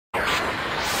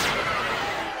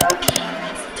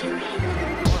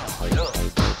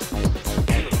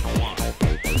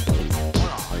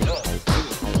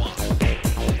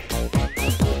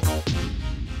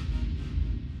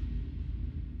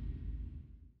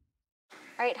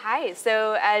All right, hi.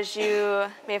 So as you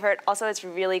may have heard, also it's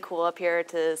really cool up here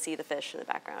to see the fish in the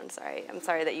background. Sorry, I'm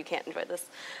sorry that you can't enjoy this.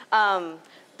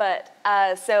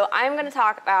 So I'm going to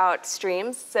talk about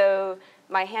streams. So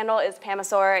my handle is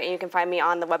Pamasaur, and you can find me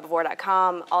on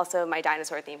thewebofwar.com, also my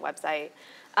dinosaur-themed website.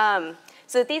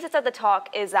 So the thesis of the talk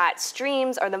is that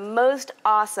streams are the most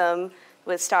awesome,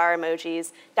 with star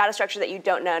emojis, data structure that you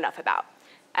don't know enough about.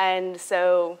 And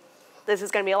so this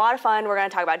is going to be a lot of fun. We're going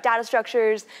to talk about data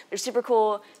structures. They're super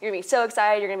cool. You're going to be so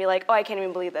excited. You're going to be like, oh, I can't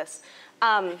even believe this.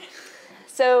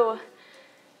 So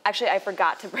actually, I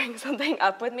forgot to bring something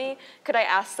up with me. Could I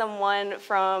ask someone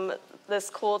from this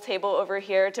cool table over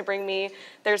here to bring me,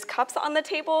 there's cups on the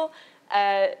table,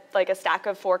 like a stack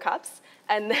of 4 cups.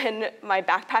 And then my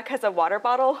backpack has a water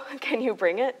bottle. Can you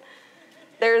bring it?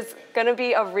 There's going to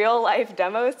be a real-life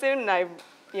demo soon, and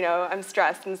I'm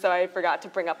stressed, and so I forgot to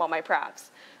bring up all my props.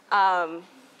 Oh,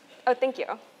 thank you.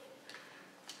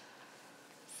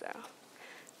 So,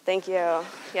 thank you.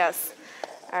 Yes.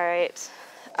 All right.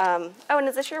 Oh, and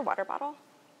is this your water bottle?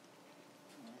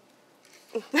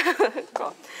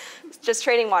 Cool. Just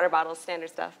trading water bottles, standard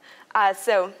stuff.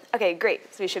 Okay,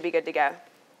 great. So we should be good to go.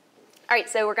 All right,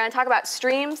 so we're going to talk about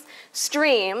streams.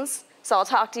 Streams. So I'll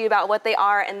talk to you about what they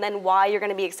are and then why you're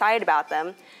going to be excited about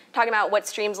them. Talking about what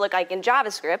streams look like in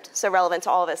JavaScript, so relevant to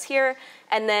all of us here,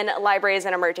 and then libraries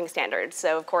and emerging standards.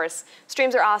 So of course,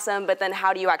 streams are awesome, but then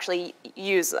how do you actually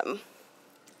use them?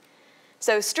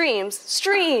 So streams.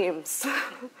 Streams.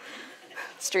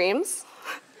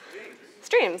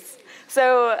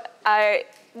 So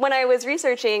when I was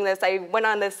researching this, I went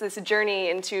on this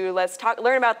journey into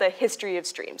learn about the history of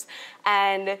streams.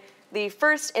 And the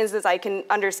first instance I can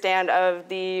understand of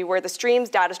where the streams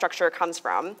data structure comes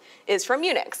from is from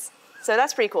Unix. So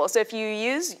that's pretty cool. So if you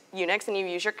use Unix and you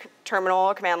use your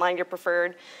terminal command line, your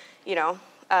preferred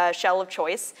shell of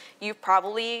choice, you've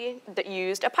probably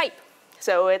used a pipe.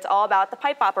 So it's all about the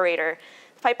pipe operator.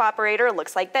 The pipe operator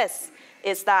looks like this.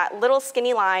 It's that little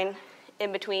skinny line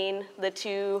in between the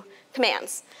 2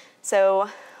 commands. So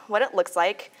what it looks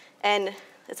like, and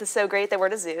this is so great that we're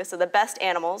at a zoo, so the best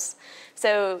animals.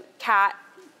 So cat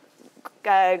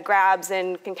grabs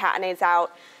and concatenates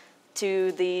out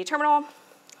to the terminal,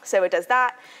 so it does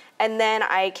that. And then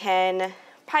I can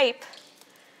pipe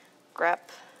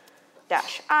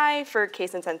grep-i for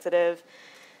case insensitive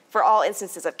for all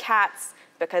instances of cats,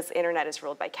 because the internet is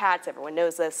ruled by cats, everyone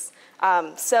knows this.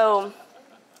 So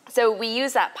we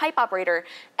use that pipe operator,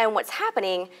 and what's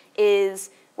happening is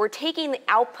we're taking the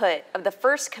output of the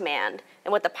first command,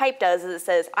 and what the pipe does is it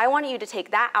says, I want you to take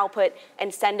that output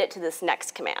and send it to this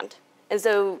next command. And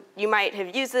so you might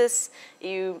have used this,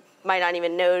 you might not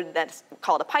even know that's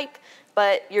called a pipe,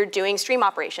 but you're doing stream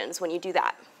operations when you do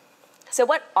that. So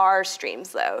what are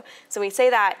streams, though? So we say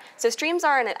that, so streams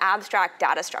are an abstract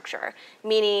data structure,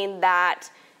 meaning that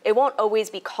it won't always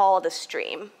be called a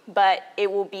stream, but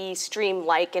it will be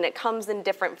stream-like, and it comes in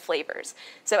different flavors.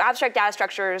 So abstract data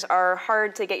structures are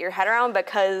hard to get your head around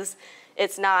because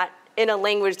it's not, in a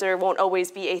language there won't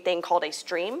always be a thing called a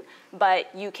stream, but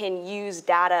you can use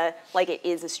data like it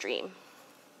is a stream.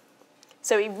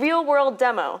 So a real-world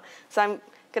demo. So I'm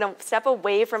going to step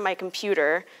away from my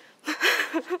computer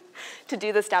to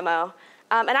do this demo.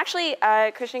 And actually,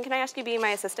 Christian, can I ask you to be my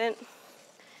assistant?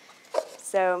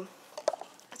 So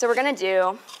we're going to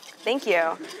do, thank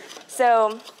you.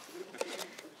 So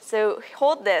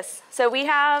hold this. So we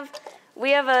have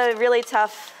a really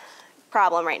tough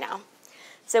problem right now.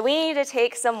 So we need to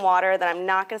take some water that I'm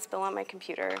not going to spill on my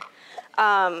computer.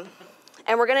 And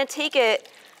we're going to take it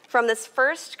from this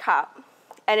first cup,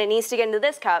 and it needs to get into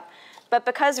this cup. But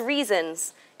because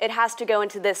reasons, it has to go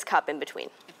into this cup in between.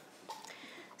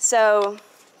 So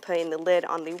putting the lid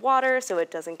on the water so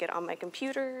it doesn't get on my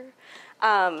computer.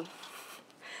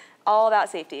 All about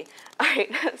safety. All right,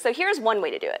 so here's one way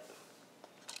to do it.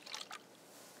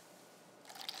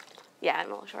 Yeah, I'm a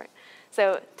little short.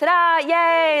 So, ta-da,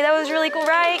 yay, that was really cool,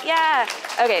 right? Yeah.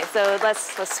 Okay, so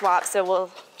let's swap. So we'll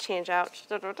change out.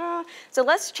 So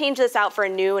let's change this out for a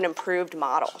new and improved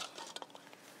model.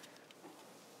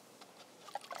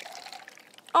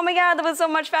 Oh my God, that was so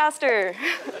much faster.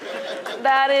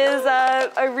 That is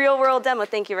a real world demo.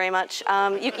 Thank you very much.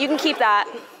 You can keep that.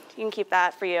 You can keep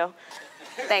that for you.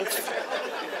 Thanks.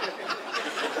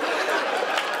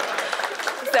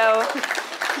 So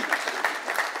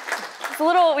it's a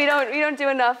little, we don't do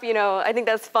enough, I think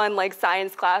that's fun, like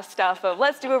science class stuff of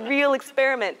let's do a real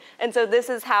experiment. And so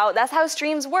that's how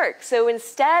streams work. So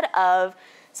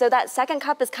that second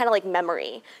cup is kind of like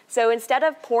memory. So instead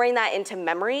of pouring that into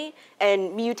memory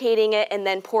and mutating it and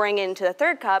then pouring it into the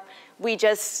third cup, we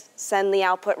just send the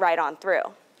output right on through.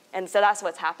 And so that's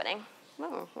what's happening.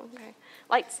 Oh, okay.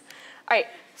 Lights. All right,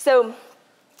 so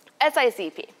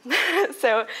SICP.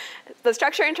 So the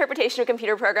Structure Interpretation of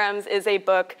Computer Programs is a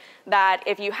book that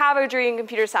if you have a degree in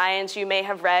computer science, you may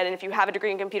have read, and if you have a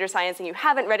degree in computer science and you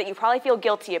haven't read it, you probably feel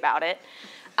guilty about it.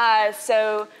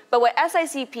 But what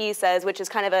SICP says, which is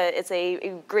kind of it's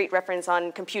a great reference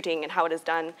on computing and how it is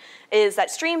done, is that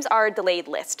streams are a delayed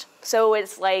list. So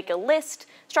it's like a list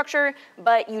structure,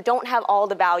 but you don't have all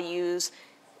the values,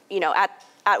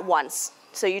 at once.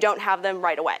 So you don't have them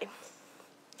right away.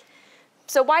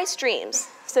 So why streams?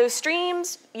 So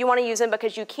streams, you want to use them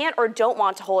because you can't or don't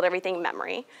want to hold everything in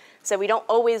memory. So we don't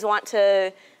always want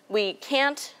to, we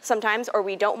can't sometimes, or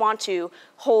we don't want to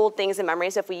hold things in memory.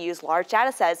 So if we use large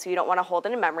data sets, so you don't want to hold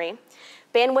it in memory.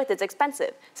 Bandwidth is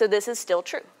expensive. So this is still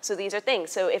true. So these are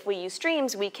things. So if we use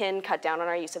streams, we can cut down on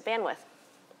our use of bandwidth.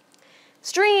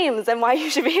 Streams, and why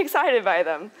you should be excited by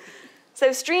them.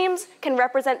 So streams can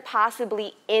represent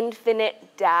possibly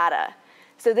infinite data.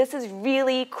 So this is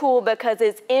really cool because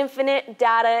it's infinite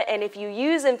data, and if you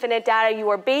use infinite data, you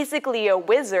are basically a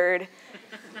wizard,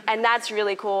 and that's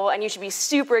really cool, and you should be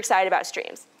super excited about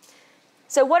streams.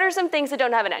 So what are some things that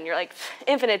don't have an end? You're like,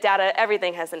 infinite data,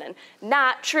 everything has an end.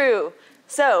 Not true.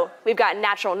 So we've got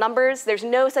natural numbers. There's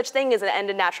no such thing as an end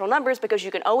in natural numbers because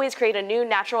you can always create a new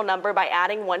natural number by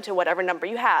adding 1 to whatever number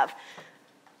you have.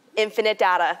 Infinite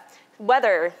data.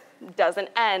 Weather doesn't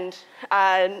end.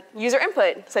 User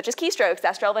input, such as keystrokes,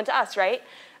 that's relevant to us, right?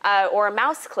 Or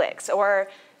mouse clicks, or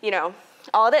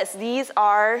all this. These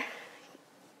are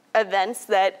events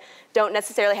that don't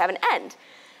necessarily have an end.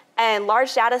 And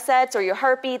large data sets or your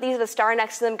heartbeat, these have a star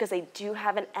next to them because they do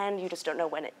have an end, you just don't know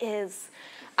when it is.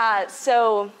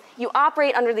 So you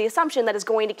operate under the assumption that it's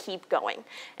going to keep going.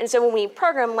 And so when we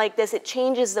program like this, it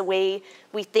changes the way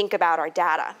we think about our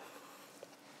data.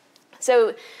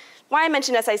 So why I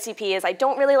mentioned SICP is I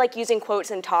don't really like using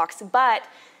quotes in talks, but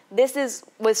this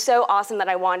was so awesome that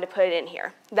I wanted to put it in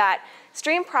here, that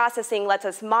stream processing lets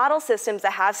us model systems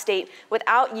that have state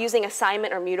without using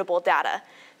assignment or mutable data.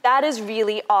 That is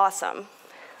really awesome.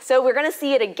 So we're going to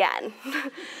see it again.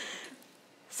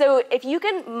 So if you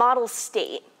can model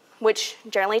state, which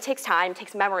generally takes time,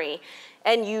 takes memory,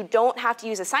 and you don't have to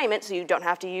use assignment, so you don't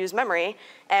have to use memory,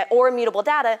 or immutable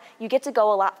data, you get to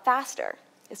go a lot faster.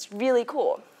 It's really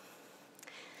cool.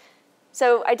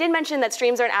 So I did mention that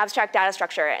streams are an abstract data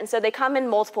structure, and so they come in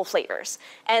multiple flavors.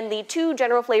 And the 2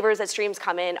 general flavors that streams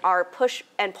come in are push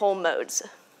and pull modes.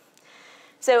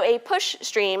 So a push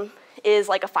stream is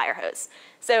like a fire hose.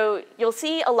 So you'll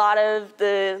see a lot of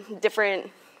the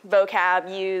different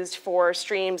vocab used for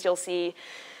streams. You'll see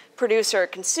producer,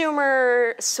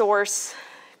 consumer, source,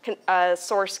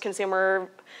 consumer,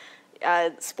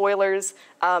 spoilers,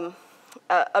 of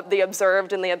the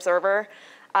observed and the observer.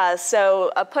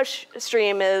 So a push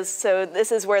stream is, so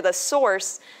this is where the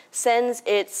source sends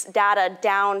its data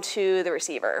down to the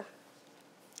receiver.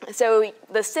 So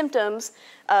the symptoms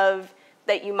of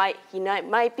that you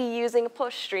might be using a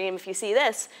push stream, if you see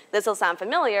this will sound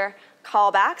familiar,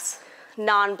 callbacks,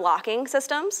 non-blocking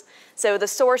systems. So the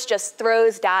source just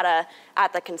throws data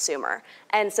at the consumer.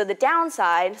 And so the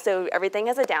downside, so everything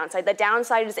has a downside, the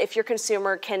downside is if your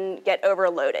consumer can get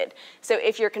overloaded. So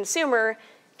if your consumer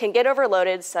can get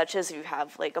overloaded, such as you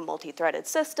have like a multi-threaded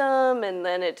system, and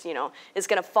then it is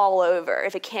going to fall over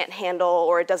if it can't handle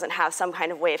or it doesn't have some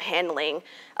kind of way of handling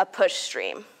a push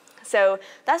stream. So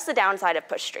that's the downside of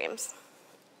push streams.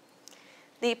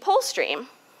 The pull stream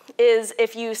is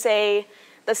if you say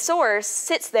the source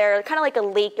sits there kind of like a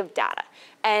lake of data.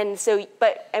 And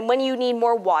when you need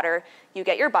more water, you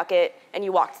get your bucket and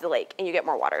you walk to the lake and you get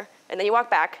more water. And then you walk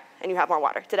back and you have more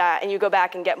water. Ta-da, and you go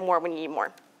back and get more when you need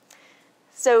more.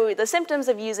 So the symptoms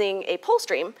of using a pull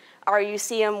stream are you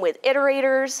see them with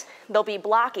iterators. They'll be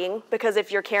blocking because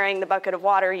if you're carrying the bucket of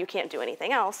water, you can't do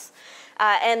anything else.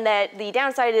 And that the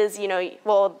downside is,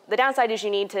 the downside is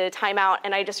you need to time out.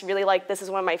 And I just really like, this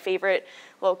is one of my favorite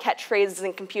little catchphrases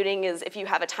in computing is if you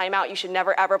have a timeout, you should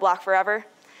never ever block forever.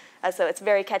 So it's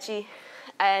very catchy.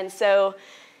 And so,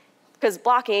 because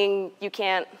blocking, you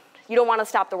don't want to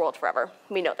stop the world forever.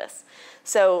 We know this.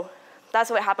 So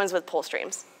that's what happens with pull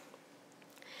streams.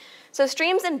 So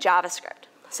streams in JavaScript.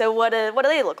 So what do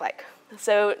they look like?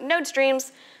 So node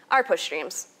streams are push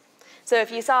streams. So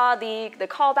if you saw the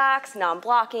callbacks,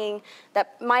 non-blocking,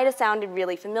 that might have sounded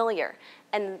really familiar.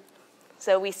 And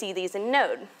so we see these in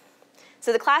Node.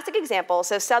 So the classic example,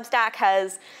 so Substack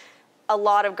has a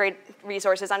lot of great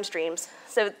resources on streams.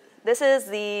 So this is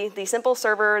the simple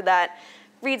server that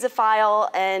reads a file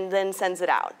and then sends it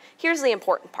out. Here's the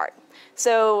important part.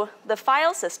 So the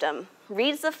file system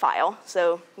reads the file,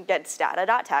 so gets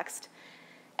data.txt,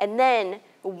 and then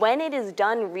when it is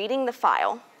done reading the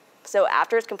file, so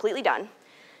after it's completely done,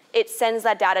 it sends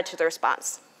that data to the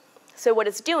response. So what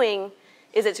it's doing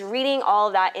is it's reading all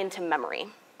of that into memory,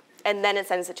 and then it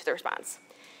sends it to the response.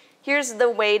 Here's the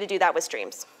way to do that with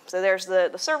streams. So there's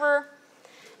the server,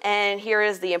 and here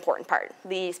is the important part.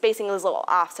 The spacing is a little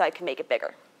off, so I can make it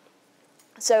bigger.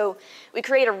 So we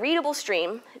create a readable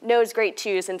stream. Node is great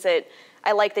too, since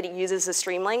I like that it uses the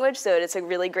stream language, so it's a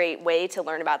really great way to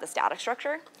learn about this data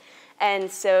structure.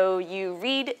 And so you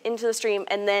read into the stream,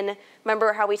 and then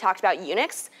remember how we talked about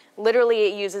Unix? Literally,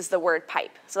 it uses the word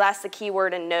pipe. So that's the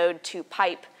keyword in Node, to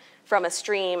pipe from a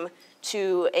stream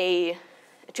to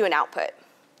an output,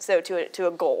 so to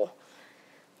a goal.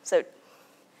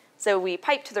 So we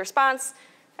pipe to the response,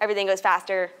 everything goes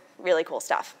faster, really cool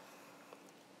stuff.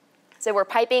 So we're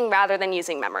piping rather than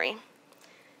using memory.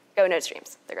 Go Node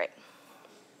streams, they're great.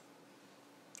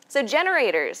 So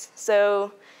generators,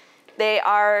 so they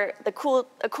are a cool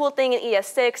thing in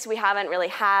ES6. We haven't really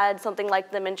had something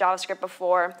like them in JavaScript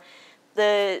before.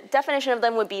 The definition of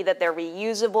them would be that they're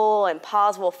reusable and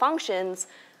pausable functions,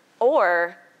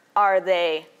 or are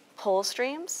they pull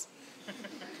streams?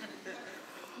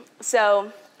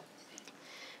 So,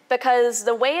 because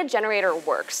the way a generator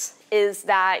works is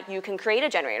that you can create a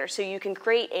generator. So you can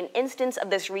create an instance of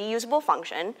this reusable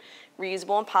function,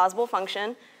 reusable and pausable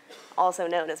function, also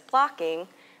known as blocking.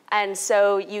 And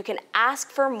so you can ask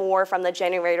for more from the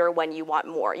generator when you want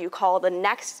more. You call the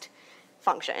next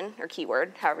function, or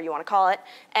keyword, however you want to call it,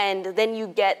 and then you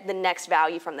get the next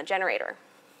value from the generator.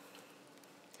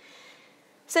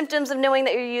 Symptoms of knowing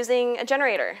that you're using a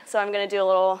generator. So I'm going to do a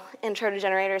little intro to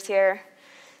generators here.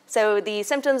 So the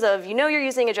symptoms of you know you're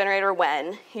using a generator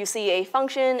when you see a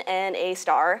function and a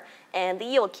star and the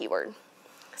yield keyword.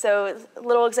 So a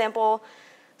little example,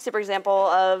 super example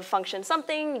of function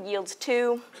something yields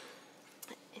 2.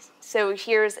 So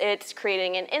here's it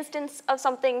creating an instance of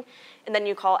something, and then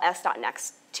you call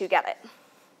s.next to get it.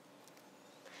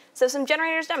 So some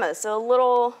generators demos, so a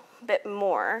little bit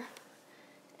more.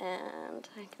 And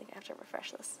I think I have to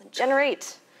refresh this.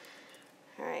 Generate.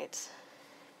 All right.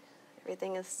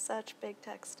 Everything is such big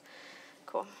text.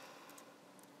 Cool.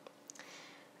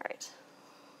 All right.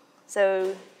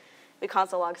 So we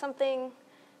console log something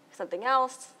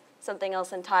else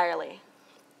entirely.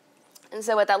 And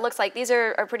so what that looks like, these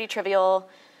are pretty trivial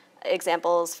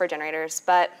examples for generators.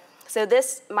 But so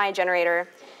this, my generator,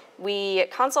 we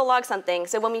console log something.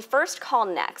 So when we first call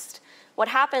next, what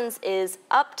happens is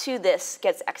up to this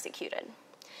gets executed.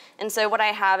 And so what I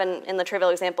have in the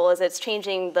trivial example is it's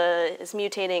mutating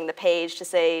the page to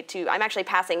say I'm actually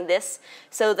passing this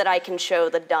so that I can show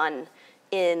the done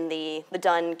in the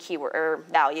done keyword or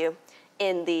value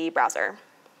in the browser.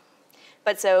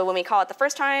 But so when we call it the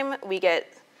first time, we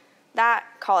get that,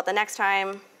 call it the next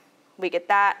time, we get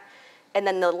that. And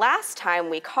then the last time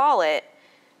we call it,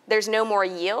 there's no more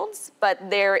yields,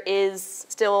 but there is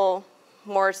still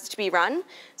more to be run.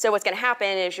 So what's going to happen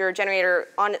is your generator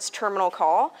on its terminal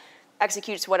call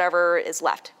executes whatever is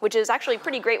left, which is actually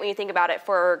pretty great when you think about it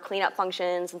for cleanup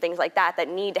functions and things like that that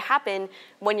need to happen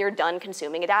when you're done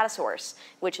consuming a data source,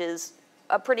 which is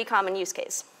a pretty common use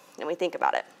case when we think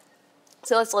about it.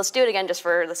 So let's do it again just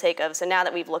for the sake of, so now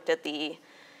that we've looked at the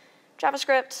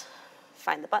JavaScript,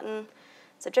 find the button,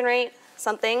 so generate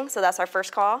something, so that's our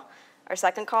first call, our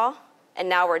second call, and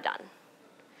now we're done.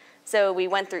 So we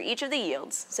went through each of the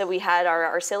yields. So we had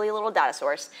our silly little data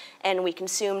source, and we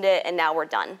consumed it, and now we're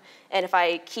done. And if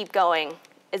I keep going,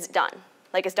 it's done.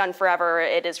 Like it's done forever.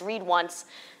 It is read once.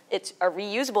 It's a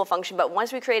reusable function, but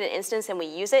once we create an instance and we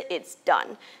use it, it's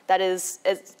done. That is,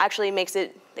 it actually makes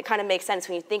it kind of makes sense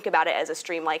when you think about it as a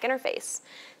stream-like interface.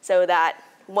 So that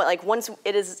once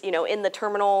it is in the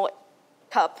terminal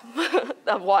cup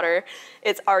of water,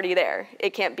 it's already there.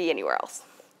 It can't be anywhere else.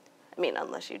 I mean,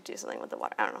 unless you do something with the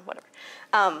water. I don't know,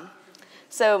 whatever.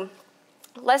 So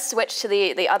let's switch to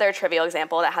the other trivial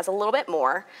example that has a little bit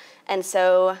more. And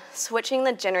so switching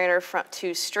the generator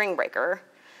to string breaker.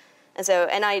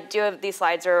 And I do have these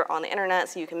slides are on the internet,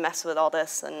 so you can mess with all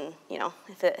this and,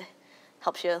 if it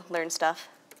helps you learn stuff.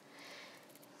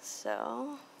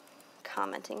 So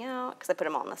commenting out, because I put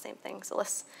them all in the same thing. So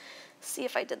let's see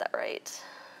if I did that right.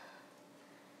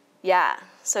 Yeah,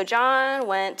 so John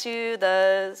went to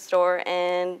the store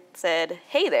and said,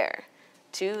 "Hey there,"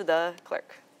 to the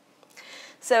clerk.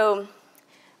 So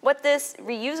what this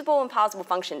reusable and pausable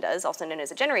function does, also known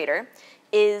as a generator,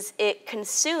 is it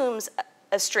consumes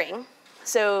a string.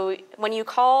 So when you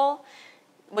call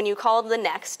the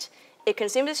next, it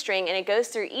consumes a string, and it goes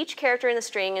through each character in the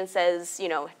string and says,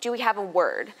 do we have a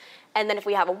word? And then if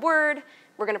we have a word,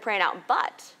 we're going to print out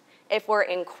but. If we're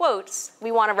in quotes,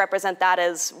 we want to represent that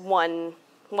as one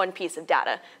one piece of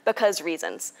data because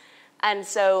reasons. And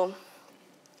so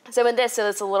in this,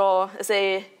 it's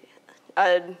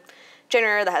a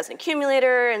generator that has an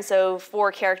accumulator, and so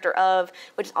for character of,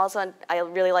 which is also, I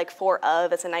really like for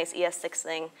of, it's a nice ES6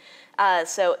 thing.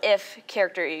 So if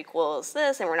character equals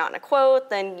this and we're not in a quote,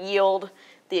 then yield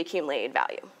the accumulated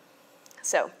value.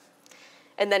 So,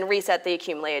 and then reset the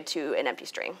accumulated to an empty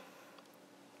string.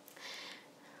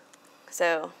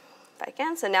 So if I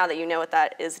can, so now that you know what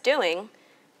that is doing,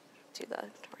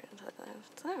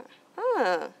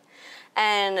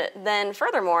 and then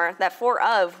furthermore, that for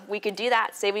of, we could do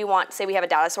that, say we have a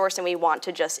data source and we want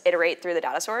to just iterate through the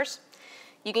data source.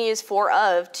 You can use for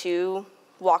of to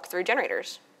walk through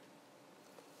generators.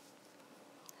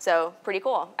 So pretty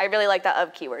cool. I really like that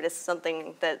of keyword. It's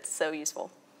something that's so useful.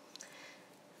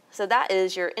 So that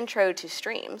is your intro to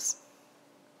streams.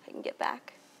 If I can get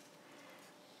back.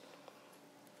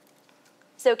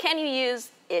 So can you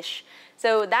use ish?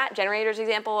 So that generators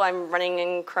example, I'm running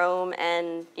in Chrome,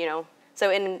 and so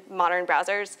in modern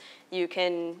browsers, you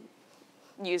can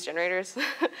use generators.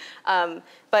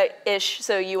 But ish,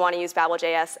 so you want to use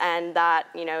Babel.js, and that,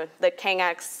 the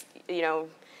Kangx,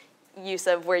 use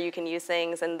of where you can use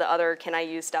things, and the other can I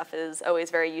use stuff is always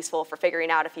very useful for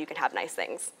figuring out if you can have nice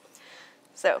things.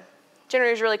 So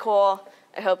generators are really cool.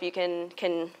 I hope you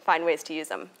can find ways to use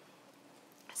them.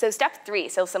 So step 3,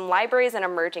 so some libraries and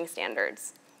emerging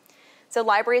standards. So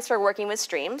libraries for working with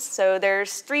streams. So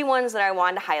there's 3 ones that I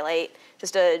wanted to highlight,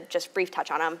 just a brief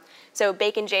touch on them. So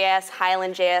Bacon.js,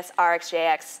 Highland.js,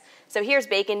 RxJS. So here's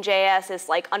Bacon.js, it's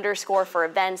like underscore for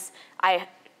events. I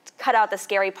cut out the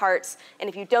scary parts, and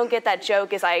if you don't get that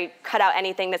joke, is I cut out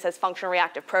anything that says functional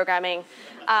reactive programming.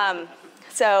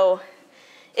 So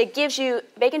it gives you,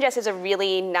 Bacon.js is a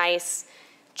really nice,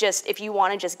 if you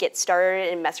want to just get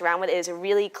started and mess around with it, is a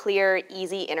really clear,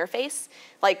 easy interface,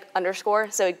 like underscore.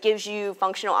 So it gives you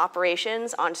functional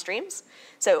operations on streams,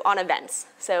 so on events.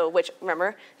 So which,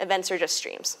 remember, events are just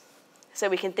streams. So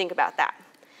we can think about that.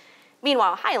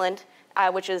 Meanwhile, Highland,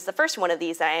 which is the first one of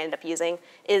these that I ended up using,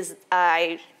 is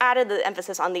I added the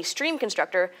emphasis on the stream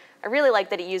constructor. I really like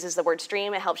that it uses the word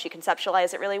stream. It helps you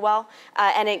conceptualize it really well.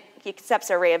 And it accepts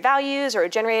an array of values or a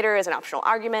generator as an optional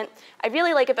argument. I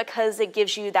really like it because it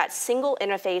gives you that single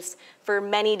interface for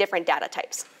many different data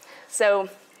types. So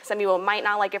some people might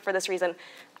not like it for this reason.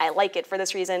 I like it for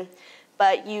this reason.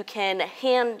 But you can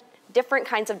hand different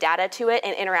kinds of data to it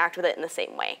and interact with it in the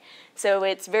same way. So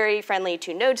it's very friendly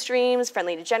to node streams,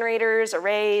 friendly to generators,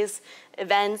 arrays,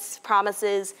 events,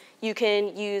 promises. You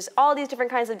can use all these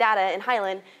different kinds of data in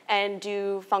Highland and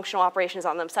do functional operations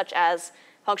on them, such as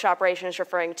functional operations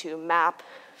referring to map,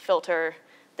 filter,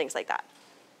 things like that.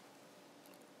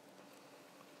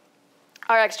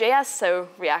 RxJS, so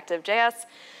reactive JS.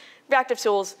 Reactive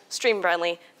tools, stream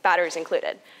friendly, batteries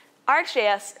included.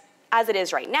 RxJS, as it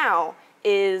is right now,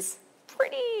 is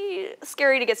pretty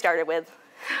scary to get started with.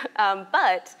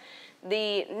 But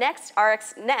the next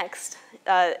RxJS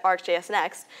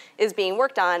Next is being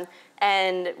worked on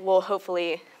and will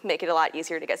hopefully make it a lot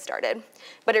easier to get started.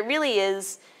 But it really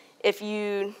is, if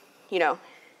you're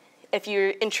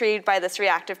intrigued by this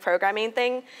reactive programming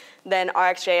thing, then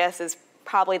RxJS is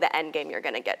probably the end game you're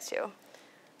going to get to.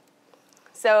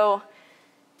 So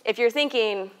if you're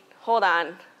thinking, hold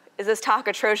on, is this talk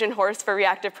a Trojan horse for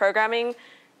reactive programming?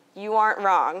 You aren't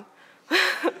wrong.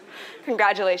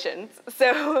 Congratulations.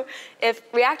 So if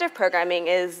reactive programming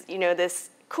is, this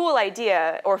cool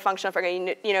idea, or functional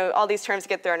programming, all these terms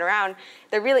get thrown around,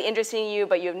 they're really interesting to you,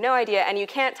 but you have no idea, and you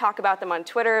can't talk about them on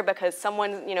Twitter because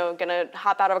someone's, gonna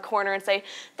hop out of a corner and say,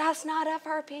 that's not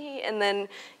FRP, and then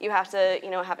you have to,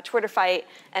 have a Twitter fight,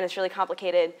 and it's really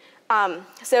complicated.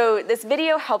 So this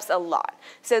video helps a lot.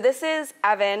 So this is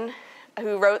Evan,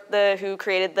 who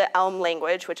created the Elm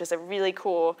language, which is a really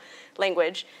cool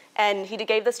language. And he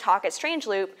gave this talk at Strange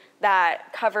Loop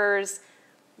that covers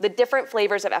the different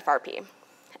flavors of FRP.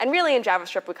 And really in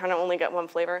JavaScript, we kind of only get one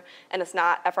flavor, and it's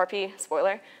not FRP,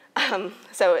 spoiler.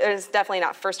 So it's definitely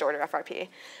not first order FRP.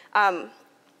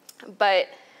 But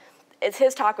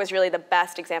his talk was really the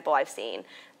best example I've seen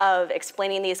of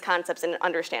explaining these concepts in an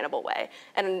understandable way.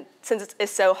 And since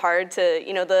it's so hard to,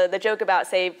 the joke about,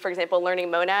 say, for example,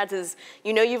 learning monads is,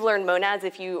 you've learned monads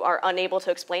if you are unable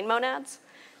to explain monads.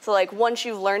 So like once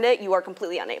you've learned it, you are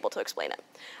completely unable to explain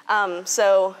it.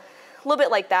 So a little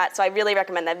bit like that. So I really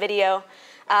recommend that video.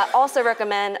 Also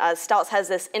recommend, Stelz has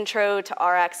this intro to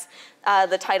Rx.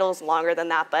 The title's longer than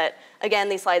that, but again,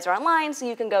 these slides are online, so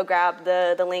you can go grab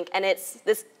the link. And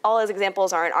all his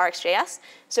examples are in RxJS,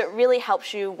 so it really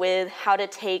helps you with how to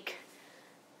take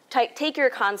your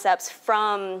concepts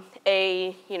from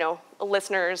a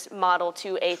listener's model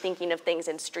to a thinking of things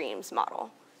in streams model.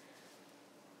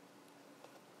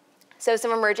 So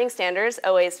some emerging standards,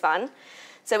 always fun.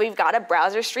 So we've got a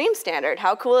browser stream standard.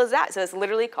 How cool is that? So it's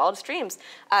literally called streams.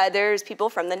 There's people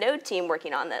from the Node team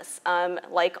working on this.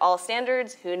 Like all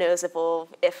standards, who knows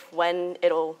when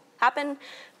it'll happen,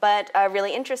 but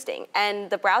really interesting. And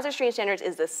the browser stream standards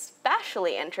is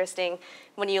especially interesting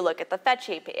when you look at the fetch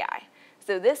API.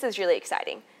 So this is really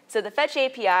exciting. So the fetch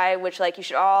API, which you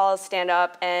should all stand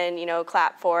up and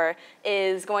clap for,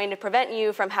 is going to prevent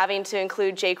you from having to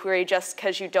include jQuery just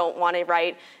because you don't want to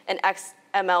write an XML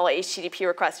HTTP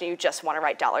request and you just want to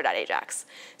write $.ajax.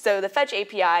 So the fetch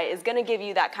API is going to give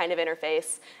you that kind of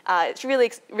interface. It's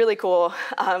really, really cool.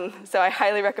 So I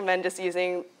highly recommend just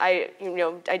using, I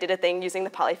did a thing using the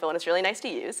polyfill, and it's really nice to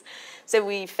use. So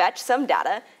we fetch some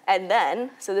data, and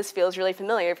then, so this feels really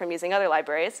familiar from using other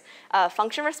libraries,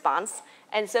 function response.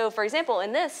 And so, for example,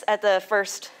 in this, at the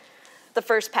first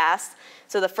pass,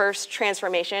 so the first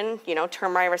transformation,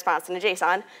 turn my response into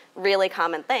JSON, really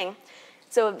common thing.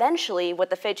 So eventually, with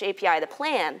the fetch API, the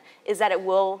plan is that it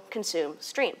will consume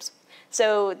streams.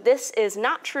 So this is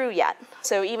not true yet.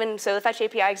 So the fetch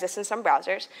API exists in some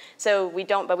browsers. So we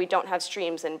don't have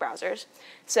streams in browsers.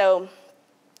 So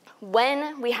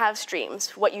when we have streams,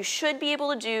 what you should be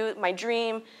able to do, my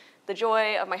dream, the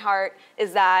joy of my heart,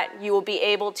 is that you will be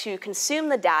able to consume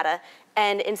the data,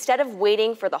 and instead of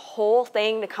waiting for the whole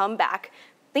thing to come back,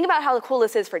 think about how cool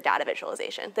this is for data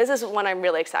visualization. This is one I'm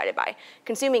really excited by,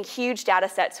 consuming huge data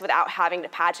sets without having to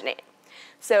paginate.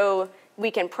 So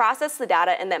we can process the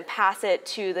data and then pass it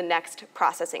to the next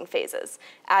processing phases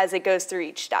as it goes through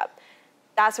each step.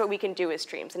 That's what we can do with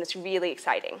streams, and it's really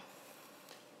exciting.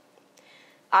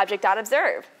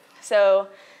 Object.observe. So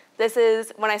this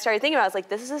is, when I started thinking about it, I was like,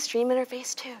 this is a stream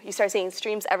interface too. You start seeing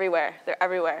streams everywhere. They're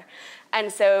everywhere.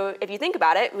 And so if you think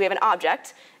about it, we have an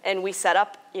object, and we set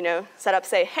up,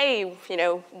 say, hey,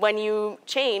 when you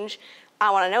change, I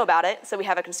want to know about it. So we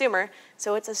have a consumer.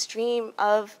 So it's a stream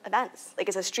of events.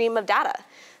 It's a stream of data.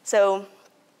 So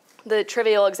the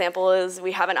trivial example is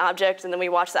we have an object, and then we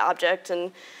watch the object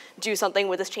and do something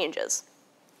with its changes.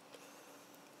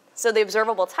 So the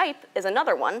observable type is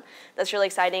another one that's really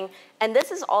exciting. And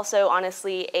this is also,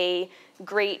 honestly, a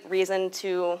great reason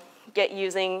to get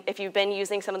using, if you've been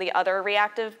using some of the other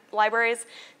reactive libraries,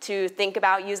 to think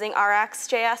about using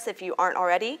RxJS if you aren't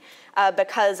already,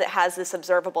 because it has this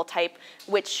observable type,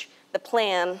 which the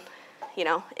plan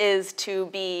is to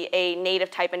be a native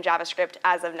type in JavaScript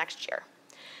as of next year.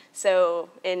 So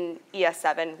in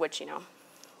ES7, which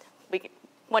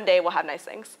one day we'll have nice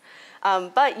things.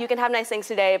 But you can have nice things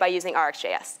today by using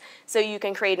RxJS. So you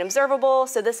can create an observable.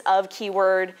 So this of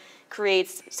keyword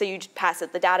creates, so you pass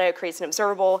it the data, it creates an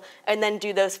observable, and then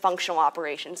do those functional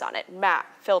operations on it, map,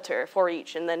 filter, for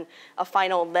each, and then a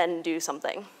final then do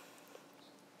something.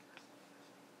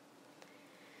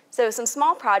 So some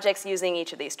small projects using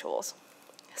each of these tools.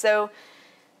 So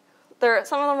some of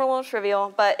them are a little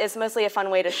trivial, but it's mostly a fun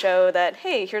way to show that,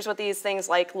 hey, here's what these things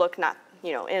look not,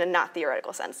 in a not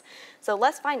theoretical sense. So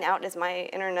let's find out, is my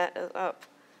internet up?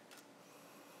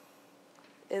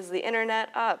 Is the internet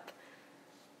up?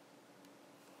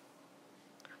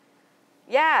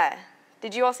 Yeah,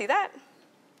 did you all see that?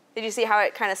 Did you see how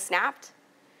it kind of snapped?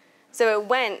 So it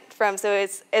went from, so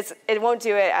it won't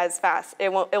do it as fast.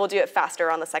 It will do it faster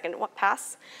on the second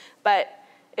pass, but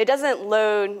it doesn't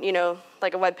load,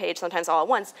 like a web page sometimes all at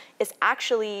once. It's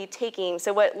actually taking,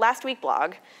 so what last week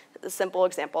blog, the simple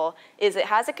example, is it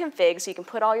has a config, so you can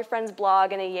put all your friends'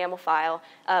 blog in a YAML file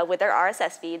with their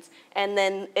RSS feeds, and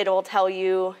then it'll tell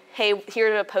you, hey,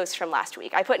 here's a post from last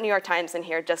week. I put New York Times in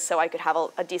here just so I could have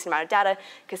a decent amount of data,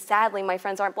 because sadly, my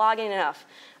friends aren't blogging enough.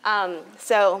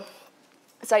 So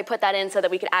I put that in so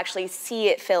that we could actually see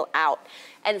it fill out.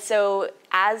 And so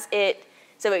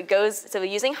so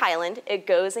using Highland, it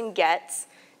goes and gets,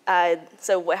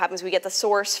 so what happens, we get the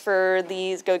source for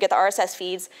these, go get the RSS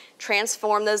feeds,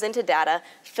 transform those into data,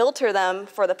 filter them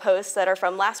for the posts that are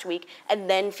from last week, and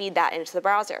then feed that into the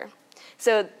browser.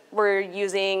 So we're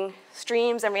using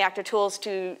streams and reactive tools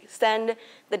to send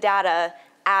the data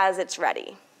as it's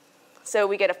ready. So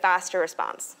we get a faster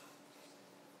response.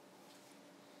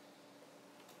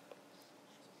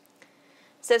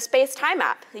 So space time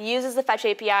map uses the fetch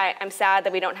API. I'm sad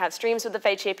that we don't have streams with the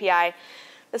fetch API.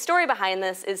 The story behind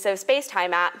this is, so space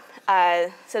time map,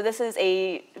 so this is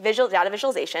a data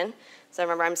visualization. So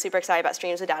remember, I'm super excited about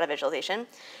streams with data visualization.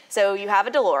 So you have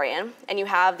a DeLorean,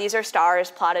 and these are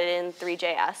stars plotted in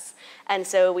 3JS. And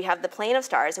so we have the plane of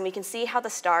stars, and we can see how the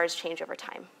stars change over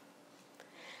time.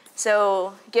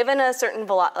 So given a certain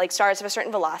stars have a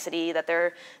certain velocity that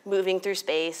they're moving through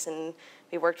space, and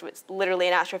We worked with literally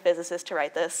an astrophysicist to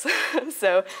write this.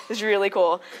 So it's really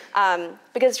cool.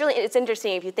 Because it's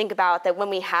interesting if you think about that when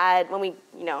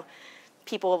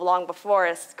people long before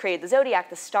us created the zodiac,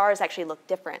 the stars actually look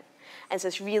different. And so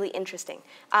it's really interesting.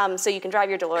 So you can drive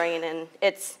your DeLorean, and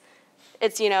it's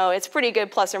pretty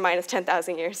good, plus or minus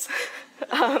 10,000 years.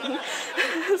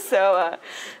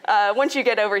 Once you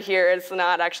get over here, it's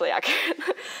not actually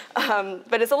accurate.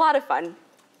 But it's a lot of fun.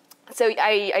 So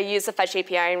I used the Fetch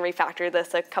API and refactored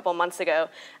this a couple months ago.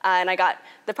 And I got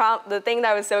the thing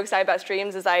that I was so excited about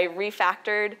streams is I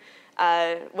refactored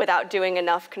without doing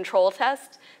enough control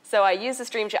test. So I used the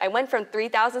stream. I went from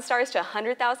 3,000 stars to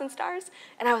 100,000 stars.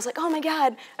 And I was like, oh my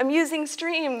God, I'm using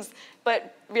streams.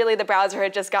 But really, the browser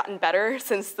had just gotten better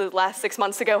since the last 6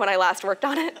 months ago when I last worked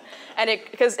on it. And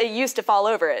because it used to fall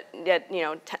over it at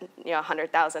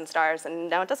 100,000 stars, and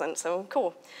now it doesn't. So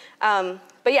cool.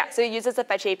 But yeah, so it uses the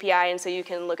Fetch API, and so you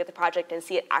can look at the project and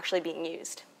see it actually being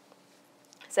used.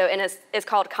 So it's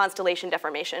called Constellation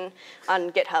Deformation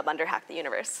on GitHub under Hack the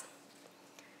Universe.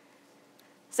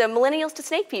 So millennials to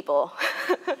snake people.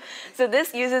 So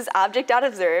this uses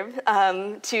object.observe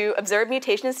to observe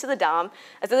mutations to the DOM.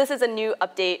 And so this is a new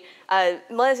update.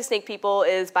 Millennials to snake people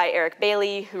is by Eric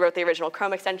Bailey, who wrote the original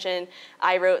Chrome extension.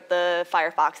 I wrote the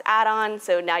Firefox add-on,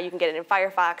 so now you can get it in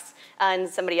Firefox. And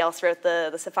somebody else wrote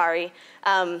the Safari.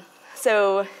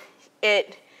 So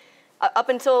up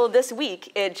until this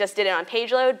week, it just did it on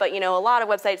page load, but a lot of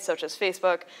websites, such as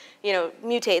Facebook,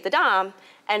 mutate the DOM.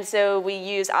 And so we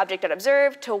use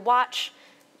object.observe to watch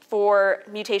for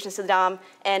mutations to the DOM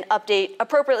and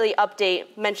appropriately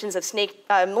update mentions of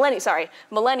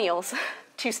millennials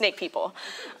to snake people.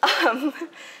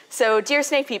 So dear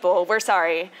snake people, we're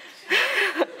sorry.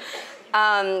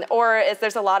 Or if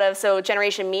there's a lot of, so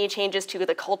generation me changes to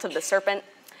the cult of the serpent.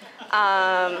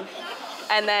 And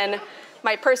then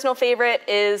my personal favorite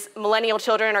is millennial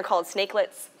children are called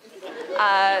snakelets.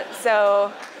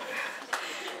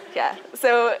 Yeah,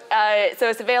 so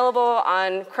it's available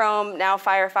on Chrome, now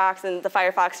Firefox, and the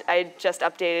Firefox I just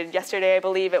updated yesterday, I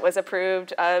believe it was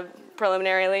approved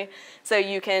preliminarily. So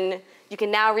you can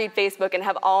now read Facebook and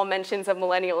have all mentions of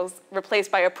millennials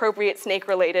replaced by appropriate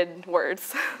snake-related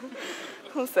words.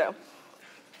 And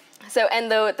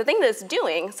the thing that it's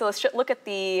doing, so let's look at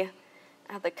the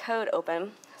code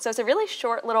open. So it's a really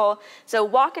short little, so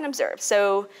walk and observe.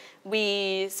 So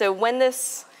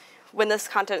when this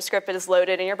content script is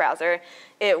loaded in your browser,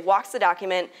 it walks the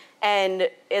document, and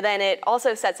then it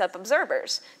also sets up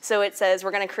observers. So it says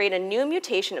we're going to create a new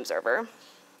mutation observer.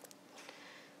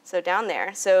 So down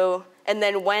there. And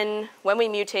then when we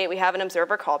mutate, we have an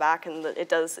observer callback, and it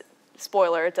does,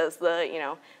 spoiler, it does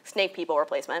the snake people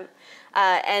replacement.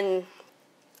 And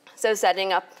so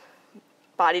setting up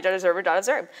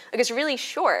body.observer.observe. It's really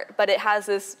short, but it has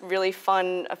this really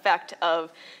fun effect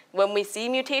of when we see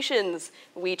mutations,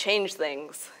 we change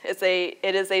things. It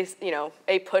is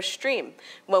a push stream.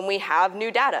 When we have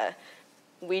new data,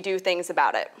 we do things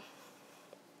about it.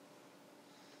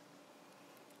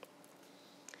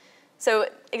 So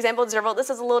example observable,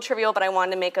 this is a little trivial, but I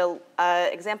wanted to make an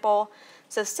example.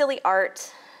 So silly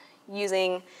art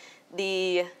using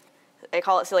I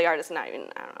call it silly art, it's not even,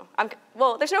 I don't know.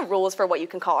 Well, there's no rules for what you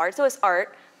can call art, so it's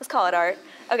art. Let's call it art.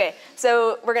 Okay,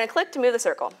 so we're going to click to move the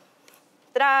circle.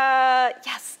 Ta-da!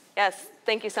 Yes,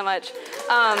 thank you so much.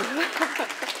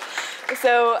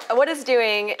 So what it's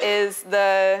doing is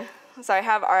so I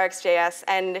have RxJS,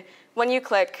 and when you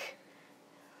click,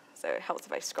 so it helps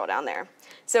if I scroll down there.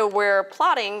 So we're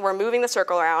moving the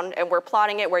circle around, and we're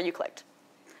plotting it where you clicked.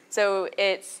 So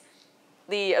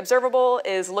the observable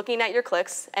is looking at your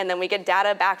clicks, and then we get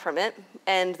data back from it,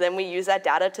 and then we use that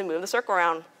data to move the circle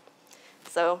around.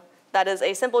 So that is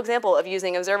a simple example of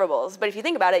using observables. But if you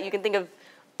think about it, you can think of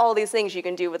all these things you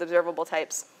can do with observable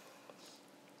types.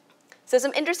 So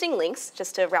some interesting links,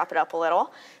 just to wrap it up a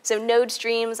little. So Node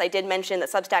Streams, I did mention that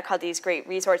Substack had these great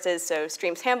resources. So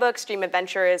Streams Handbook, Stream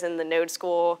Adventure is in the Node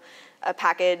School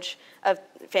package of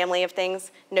family of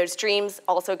things. Node Streams,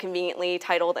 also conveniently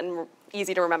titled and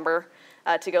easy to remember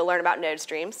to go learn about Node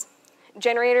Streams.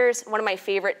 Generators, one of my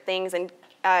favorite things, and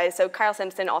so Kyle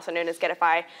Simpson, also known as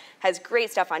Getify, has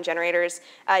great stuff on generators.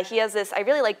 He has this, I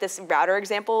really like this router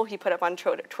example he put up on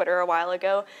Twitter a while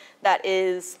ago that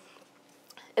is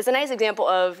a nice example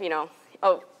of,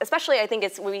 especially I think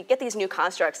it's when we get these new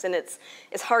constructs and it's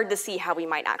hard to see how we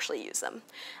might actually use them.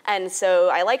 And so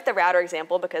I like the router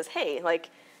example because, hey,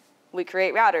 we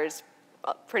create routers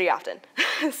pretty often.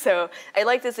 So I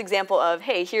like this example of,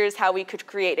 hey, here's how we could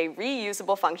create a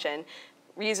reusable function,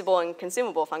 reusable and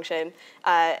consumable function,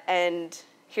 and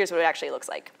here's what it actually looks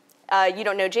like. You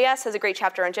Don't Know JS has a great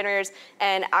chapter on generators,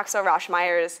 and Axel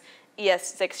Rosh-Meyers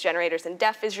ES6 generators in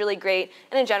def is really great.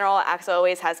 And in general, Axe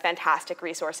always has fantastic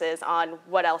resources on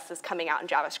what else is coming out in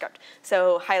JavaScript.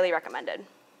 So highly recommended.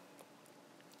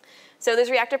 So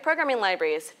there's reactive programming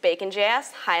libraries,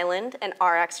 Bacon.js, Highland, and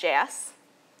RxJS.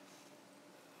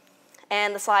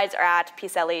 And the slides are at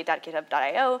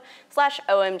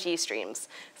pselle.github.io/omgstreams.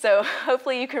 So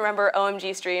hopefully you can remember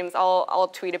OMG streams. I'll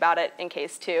tweet about it in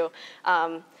case too,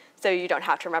 so you don't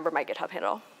have to remember my GitHub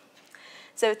handle.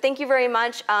 So thank you very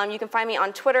much. You can find me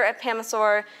on Twitter at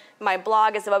Pamasaur. My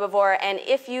blog is Webivore. And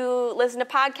if you listen to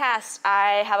podcasts,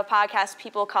 I have a podcast,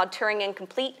 people called Turing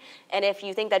Incomplete. And if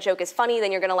you think that joke is funny,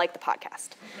 then you're going to like the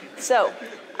podcast. So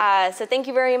thank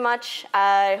you very much.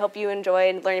 I hope you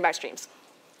enjoyed learning about streams.